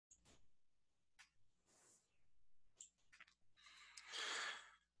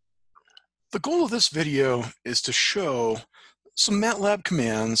The goal of this video is to show some MATLAB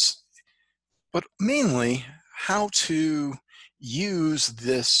commands, but mainly how to use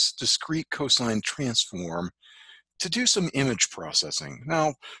this discrete cosine transform to do some image processing.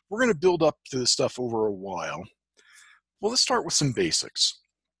 Now, we're going to build up to this stuff over a while. Well, let's start with some basics.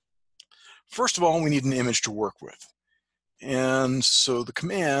 First of all, we need an image to work with. And so the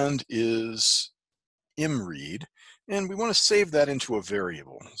command is imread, and we want to save that into a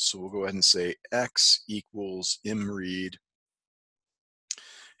variable. So we'll go ahead and say x equals imread.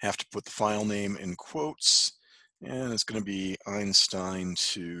 Have to put the file name in quotes, and it's going to be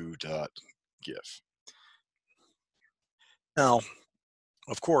einstein2.gif. Now,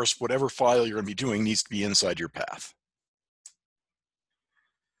 of course, whatever file you're going to be doing needs to be inside your path.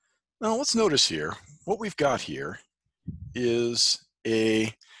 Now let's notice here, what we've got here is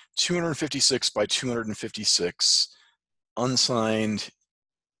a 256 by 256 unsigned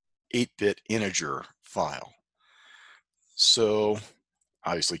 8-bit integer file. So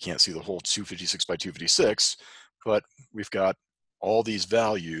obviously can't see the whole 256 by 256, but we've got all these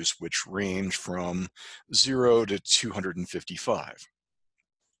values which range from 0 to 255.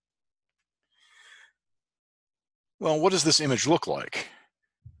 Well, what does this image look like?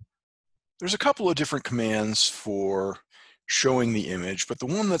 There's a couple of different commands for showing the image, but the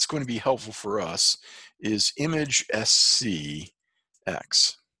one that's going to be helpful for us is image scx.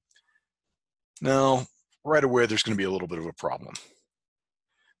 Now, right away, there's going to be a little bit of a problem.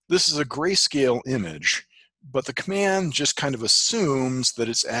 This is a grayscale image, but the command just kind of assumes that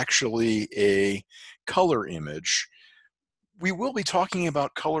it's actually a color image. We will be talking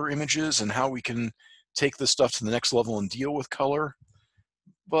about color images and how we can take this stuff to the next level and deal with color.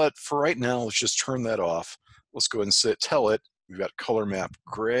 But for right now, let's just turn that off. Let's go ahead and tell it we've got color map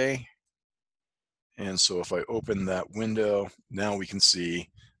gray. And so if I open that window, now we can see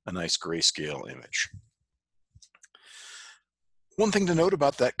a nice grayscale image. One thing to note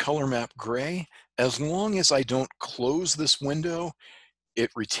about that color map gray, as long as I don't close this window,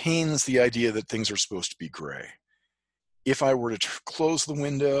 it retains the idea that things are supposed to be gray. If I were to close the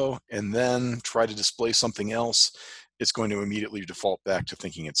window and then try to display something else, it's going to immediately default back to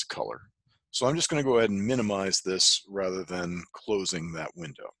thinking it's a color. So I'm just going to go ahead and minimize this rather than closing that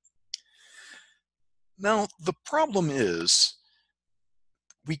window. Now, the problem is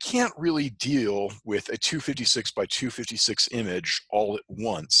we can't really deal with a 256 by 256 image all at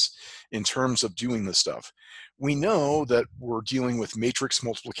once in terms of doing this stuff. We know that we're dealing with matrix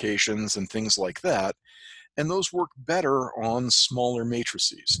multiplications and things like that, and those work better on smaller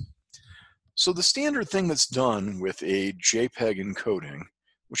matrices. So the standard thing that's done with a JPEG encoding,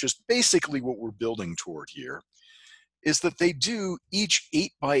 which is basically what we're building toward here, is that they do each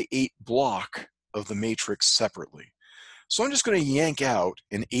 8 by 8 block of the matrix separately. So I'm just going to yank out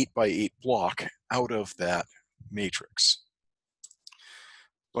an 8 by 8 block out of that matrix.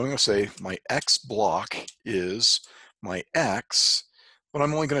 So I'm going to say my X block is my X, but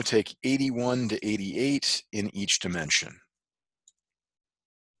I'm only going to take 81 to 88 in each dimension.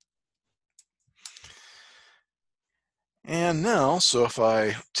 And now, so if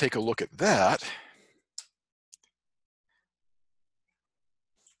I take a look at that,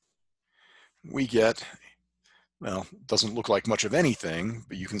 we get, well, it doesn't look like much of anything,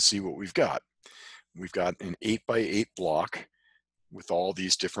 but you can see what we've got. We've got an 8 by 8 block with all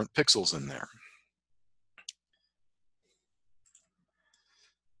these different pixels in there.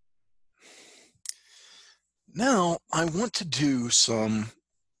 Now, I want to do some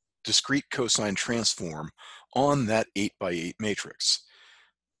discrete cosine transform on that 8 by 8 matrix.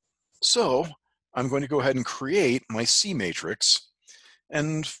 So I'm going to go ahead and create my C matrix,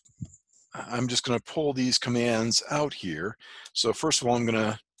 and I'm just going to pull these commands out here. So first of all, I'm going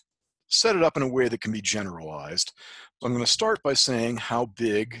to set it up in a way that can be generalized. So I'm going to start by saying how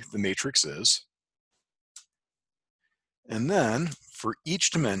big the matrix is. And then for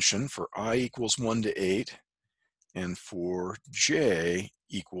each dimension, for I equals 1 to 8, and for j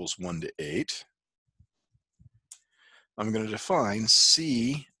equals 1 to 8, I'm going to define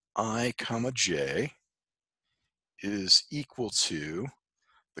C I comma j is equal to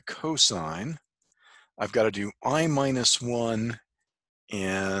the cosine. I've got to do I minus 1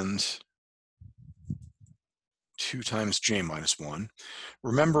 and 2 times j minus 1.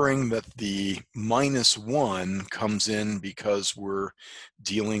 Remembering that the minus 1 comes in because we're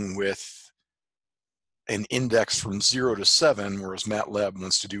dealing with an index from 0 to 7, whereas MATLAB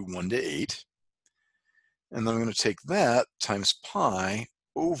wants to do 1 to 8. And then I'm going to take that times pi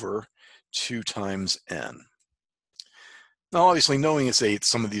over 2 times n. Now, obviously, knowing it's 8,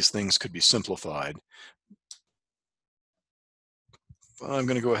 some of these things could be simplified. I'm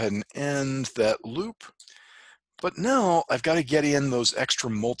going to go ahead and end that loop. But now I've got to get in those extra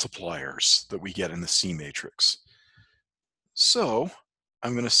multipliers that we get in the C matrix. So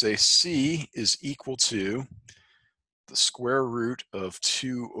I'm going to say C is equal to the square root of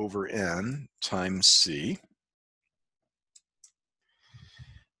 2 over n times C.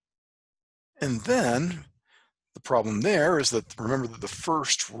 And then the problem there is that, remember that the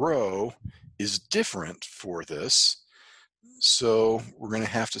first row is different for this. So we're going to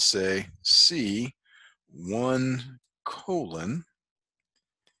have to say C1 colon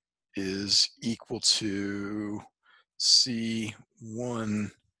is equal to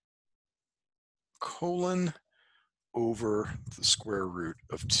C1 colon over the square root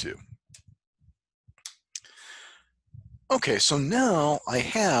of 2. Okay, so now I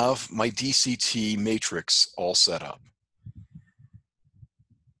have my DCT matrix all set up.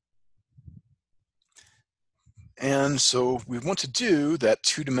 And so we want to do that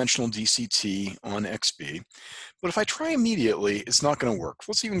two-dimensional DCT on XB. But if I try immediately, it's not going to work.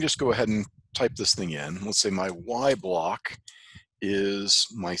 Let's even just go ahead and type this thing in. Let's say my Y block is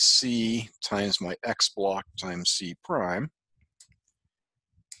my C times my X block times C prime.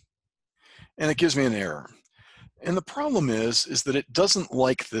 And it gives me an error. And the problem is that it doesn't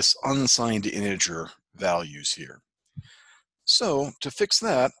like this unsigned integer values here. So to fix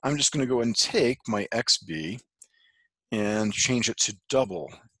that, I'm just going to go ahead and take my XB and change it to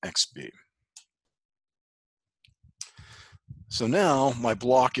double XB. So now my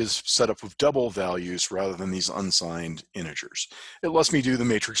block is set up with double values rather than these unsigned integers. It lets me do the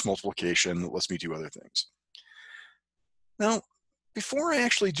matrix multiplication, it lets me do other things. Now, before I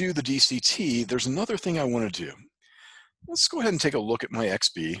actually do the DCT, there's another thing I want to do. Let's go ahead and take a look at my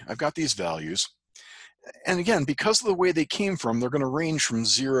XB. I've got these values. And again, because of the way they came from, they're going to range from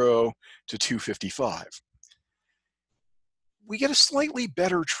 0 to 255. We get a slightly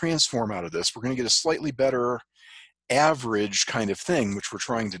better transform out of this. We're going to get a slightly better average kind of thing, which we're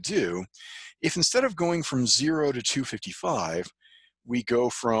trying to do. If instead of going from 0 to 255, we go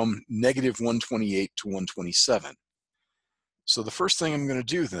from negative 128 to 127. So the first thing I'm going to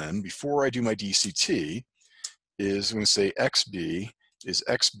do then, before I do my DCT, is I'm going to say XB is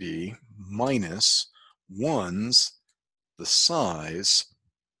XB minus 1's the size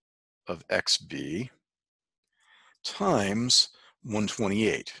of XB times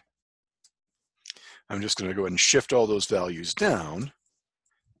 128. I'm just going to go ahead and shift all those values down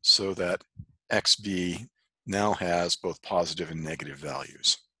so that XB now has both positive and negative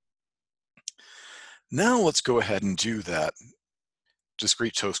values. Now let's go ahead and do that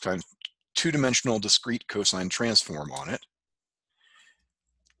discrete cosine, two-dimensional discrete cosine transform on it.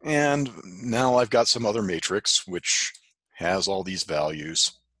 And now I've got some other matrix which has all these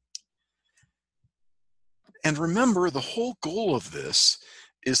values. And remember, the whole goal of this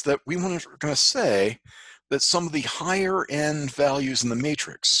is that we're going to say that some of the higher end values in the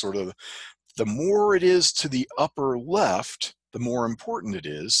matrix, sort of the more it is to the upper left, the more important it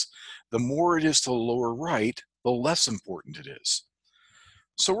is. The more it is to the lower right, the less important it is.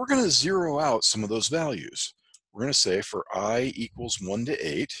 So we're going to zero out some of those values. We're going to say for I equals 1 to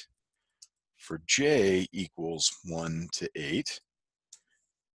 8, for j equals 1 to 8.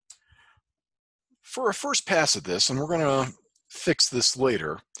 For a first pass at this, and we're going to fix this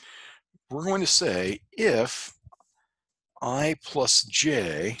later, we're going to say if I plus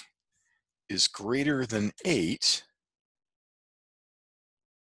j is greater than 8,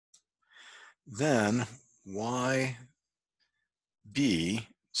 then yb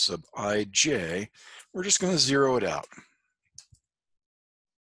sub ij, we're just going to zero it out.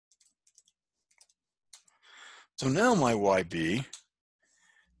 So now my yb,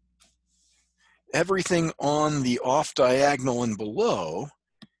 everything on the off diagonal and below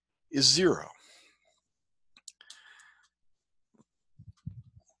is 0.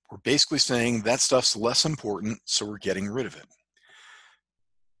 We're basically saying that stuff's less important, so we're getting rid of it.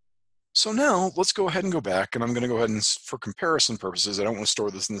 So now let's go ahead and go back, and I'm going to go ahead and, for comparison purposes, I don't want to store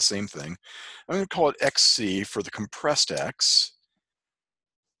this in the same thing. I'm going to call it xc for the compressed x,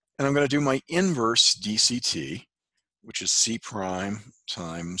 and I'm going to do my inverse DCT, which is c prime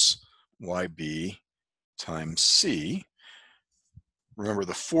times yb times c. Remember,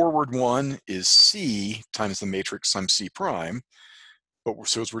 the forward one is c times the matrix times c prime, but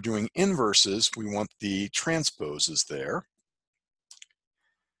so as we're doing inverses, we want the transposes there.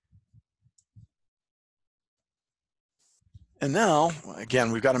 And now,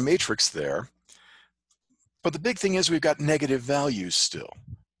 again, we've got a matrix there, but the big thing is we've got negative values still.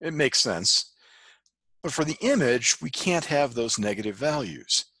 It makes sense. But for the image, we can't have those negative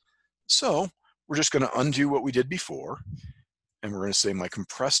values. So we're just going to undo what we did before. and we're going to say my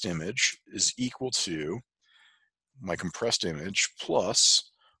compressed image is equal to my compressed image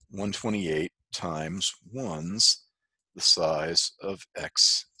plus 128 times 1's the size of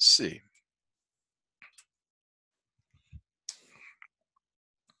XC.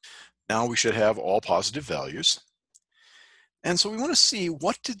 Now we should have all positive values. And so we want to see,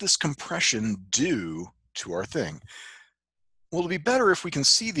 what did this compression do to our thing? Well, it'll be better if we can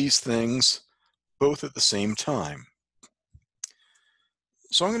see these things both at the same time.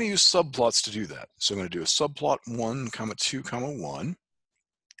 So I'm going to use subplots to do that. So I'm going to do a subplot 1, 2, 1.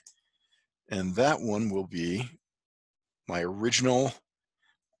 And that one will be my original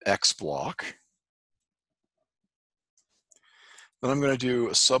X block. Then I'm going to do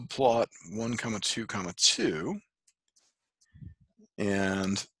a subplot 1, 2, 2.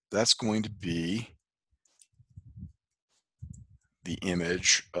 And that's going to be the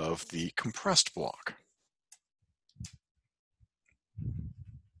image of the compressed block.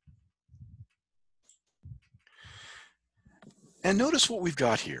 And notice what we've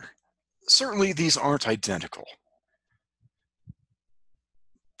got here. Certainly these aren't identical,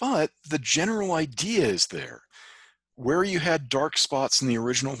 but the general idea is there. Where you had dark spots in the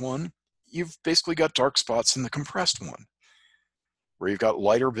original one, you've basically got dark spots in the compressed one. Where you've got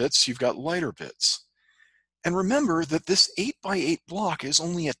lighter bits, you've got lighter bits. And remember that this 8x8 block is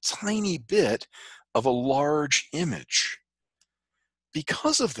only a tiny bit of a large image.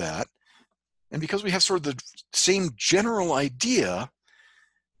 Because of that, and because we have sort of the same general idea,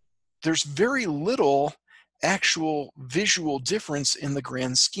 there's very little actual visual difference in the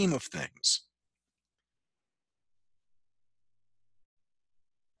grand scheme of things.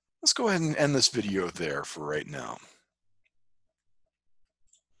 Let's go ahead and end this video there for right now.